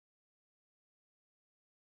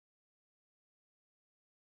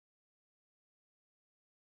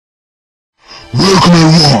Welcome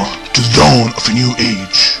everyone to the dawn of a new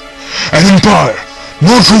age. An empire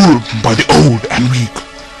not ruled by the old and weak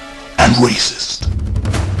and racist.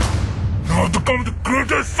 Now to come the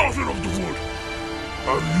greatest sorcerer of the world.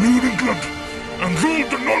 A lead England and rule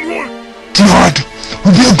the non-world. Tonight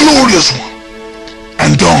will be a glorious one.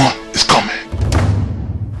 And dawn is coming.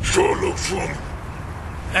 Sherlock Holmes.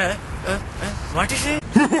 What is it?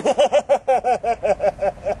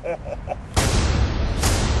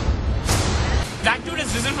 That dude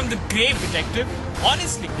has risen from the grave, detective.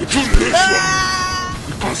 Honestly. It's too late, Swamy.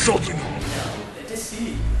 We can't stop him now. Let us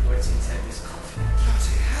see what's inside this coffin.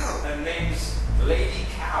 Bloody hell. Her name's Lady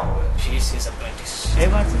Coward. She's his apprentice. Hey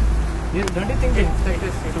Watson, don't you think the inspector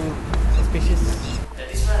is too suspicious? That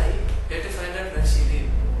is why you have to find out where she lives.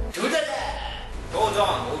 To the left! Hold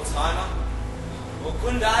on, old timer.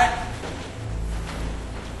 Okundai.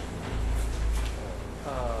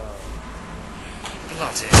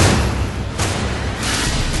 Bloody hell.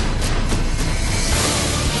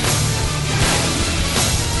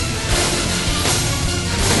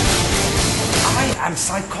 I am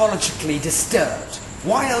psychologically disturbed.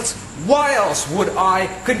 Why else would I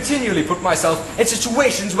continually put myself in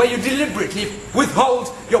situations where you deliberately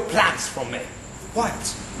withhold your plans from me? Why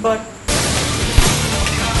else? But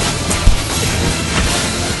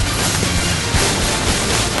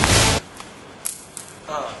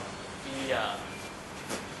Yeah.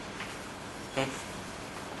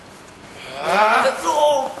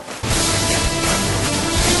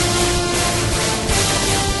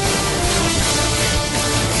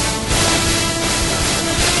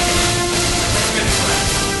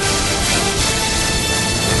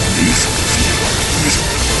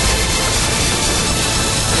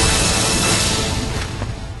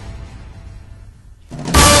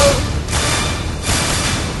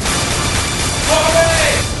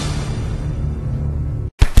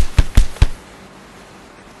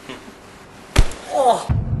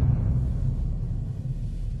 Oh!